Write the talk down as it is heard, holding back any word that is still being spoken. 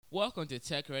Welcome to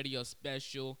Tech Radio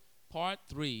Special Part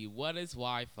 3. What is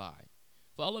Wi-Fi?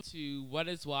 Follow to What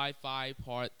is Wi-Fi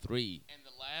Part 3. In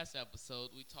the last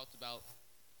episode, we talked about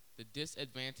the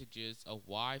disadvantages of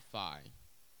Wi-Fi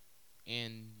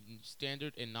and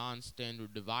standard and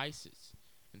non-standard devices.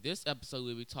 In this episode,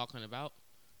 we'll be talking about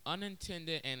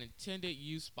unintended and intended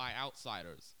use by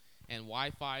outsiders and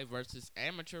Wi-Fi versus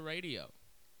amateur radio.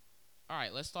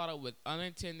 Alright, let's start out with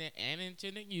unintended and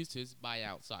intended uses by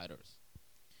outsiders.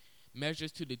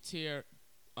 Measures to deter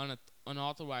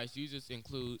unauthorized users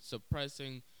include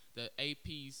suppressing the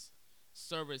AP's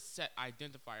Service Set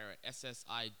Identifier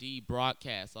SSID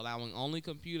broadcast, allowing only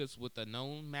computers with the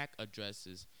known MAC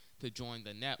addresses to join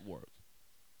the network,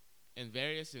 and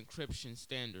various encryption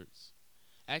standards.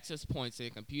 Access points in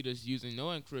computers using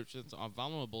no encryptions are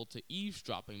vulnerable to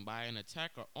eavesdropping by an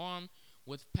attacker armed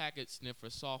with packet sniffer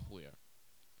software.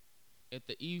 If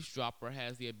the eavesdropper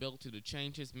has the ability to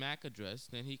change his MAC address,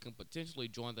 then he can potentially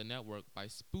join the network by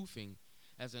spoofing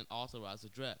as an authorized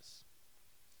address.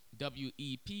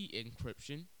 WEP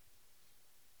encryption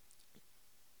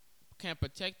can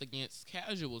protect against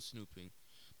casual snooping,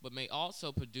 but may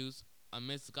also produce a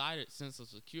misguided sense of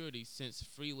security since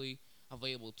freely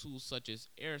available tools such as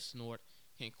AirSnort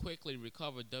can quickly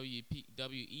recover WEP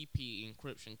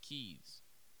encryption keys.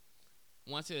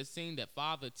 Once it is seen that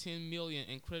 5 to 10 million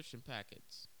encryption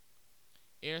packets,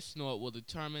 AirSnort will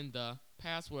determine the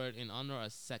password in under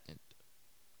a second.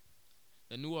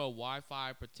 The newer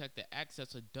Wi-Fi protected access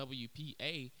to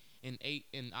WPA in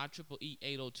IEEE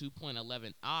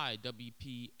 802.11i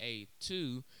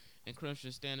WPA2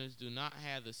 encryption standards do not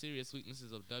have the serious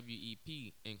weaknesses of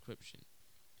WEP encryption,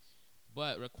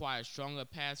 but require stronger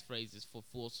passphrases for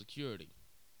full security.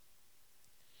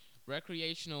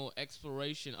 Recreational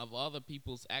exploration of other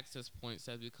people's access points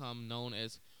has become known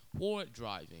as hoard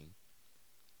driving,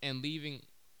 and leaving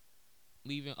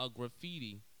a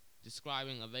graffiti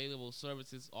describing available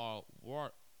services or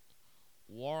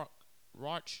rock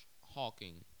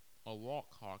hawking.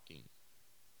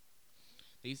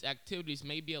 These activities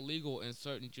may be illegal in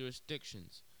certain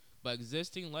jurisdictions, but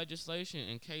existing legislation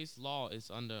and case law is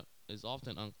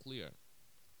often unclear.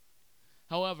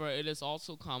 However, it is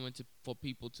also common for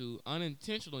people to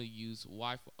unintentionally use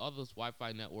others'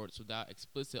 Wi-Fi networks without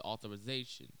explicit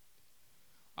authorization.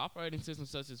 Operating systems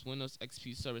such as Windows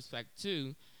XP Service Pack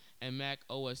 2 and Mac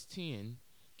OS X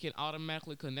can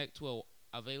automatically connect to an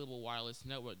available wireless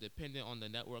network depending on the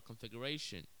network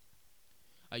configuration.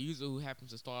 A user who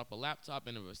happens to start up a laptop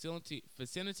in the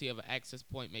vicinity of an access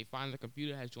point may find the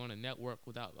computer has joined a network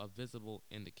without a visible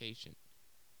indication.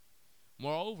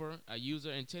 Moreover, a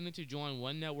user intending to join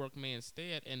one network may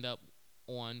instead end up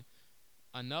on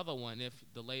another one if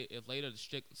later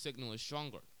the signal is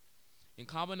stronger. In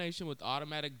combination with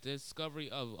automatic discovery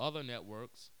of other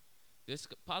networks, this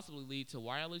could possibly lead to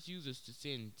wireless users to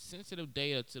send sensitive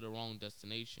data to the wrong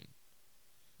destination.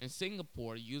 In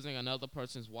Singapore, using another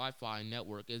person's Wi-Fi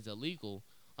network is illegal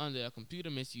under the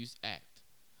Computer Misuse Act.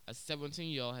 A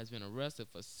 17-year-old has been arrested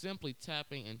for simply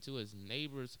tapping into his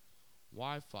neighbor's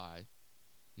Wi-Fi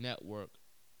network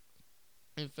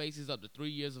and faces up to 3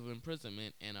 years of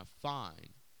imprisonment and a fine.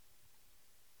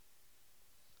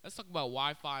 Let's talk about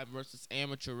Wi-Fi versus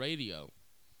amateur radio.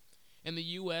 In the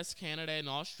US, Canada, and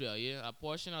Australia, a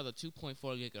portion of the 2.4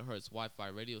 GHz Wi-Fi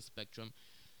radio spectrum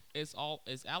is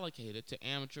allocated to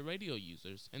amateur radio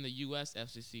users. In the US,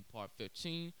 FCC Part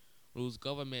 15 rules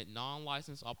government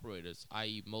non-licensed operators,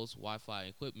 i.e. most Wi-Fi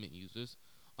equipment users,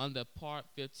 under Part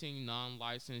 15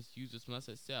 non-licensed users must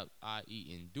accept,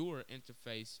 i.e. endure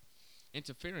interference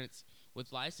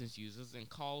with licensed users and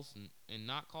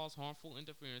not cause harmful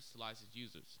interference to licensed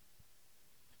users.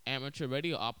 Amateur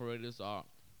radio operators are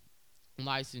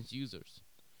licensed users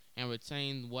and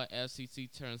retain what FCC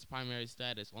terms primary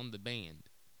status on the band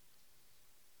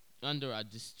under a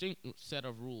distinct set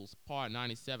of rules. Part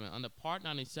 97. Under Part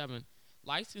 97,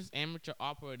 licensed amateur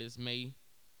operators may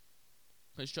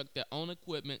construct their own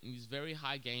equipment, use very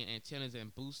high gain antennas,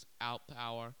 and boost output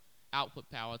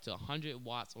power to 100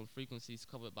 watts on frequencies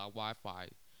covered by Wi-Fi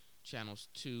channels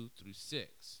 2 through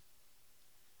 6.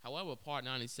 However, Part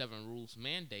 97 rules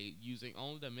mandate using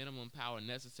only the minimum power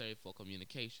necessary for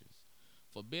communications,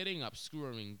 forbidding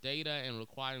obscuring data and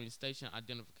requiring station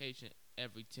identification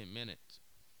every 10 minutes.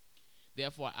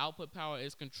 Therefore, output power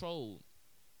control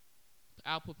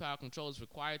is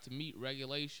required to meet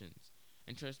regulations,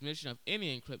 and transmission of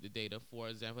any encrypted data, for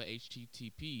example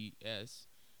HTTPS,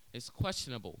 is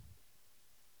questionable.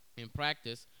 In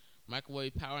practice,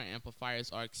 microwave power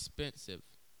amplifiers are expensive.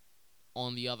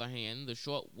 On the other hand, the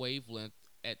short wavelength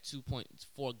at 2.4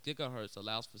 GHz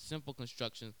allows for simple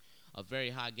construction of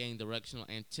very high gain directional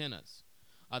antennas.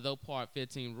 Although Part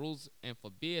 15 rules and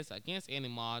forbids against any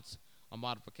mods or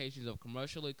modifications of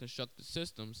commercially constructed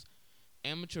systems,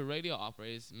 amateur radio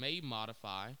operators may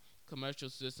modify commercial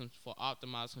systems for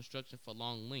optimized construction for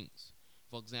long links.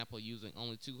 For example, using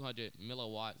only 200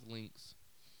 milliwatt links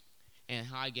and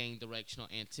high gain directional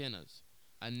antennas.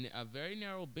 A very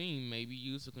narrow beam may be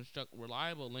used to construct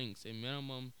reliable links and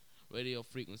minimum radio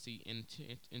frequency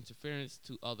interference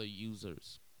to other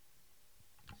users.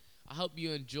 I hope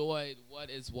you enjoyed What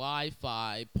is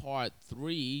Wi-Fi Part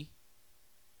 3.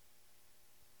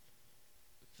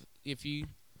 If you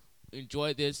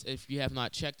enjoyed this, if you have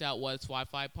not checked out What is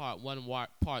Wi-Fi Part 1,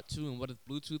 Part 2, and What is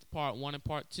Bluetooth Part 1 and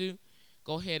Part 2,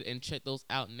 go ahead and check those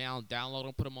out now. Download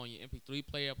them, put them on your MP3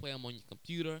 player, play them on your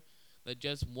computer. They're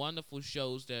just wonderful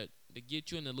shows that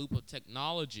get you in the loop of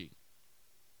technology.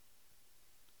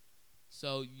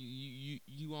 So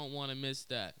you won't want to miss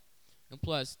that. And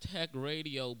plus, Tech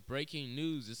Radio breaking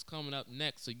news is coming up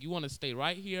next. So you want to stay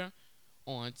right here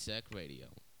on Tech Radio.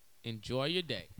 Enjoy your day.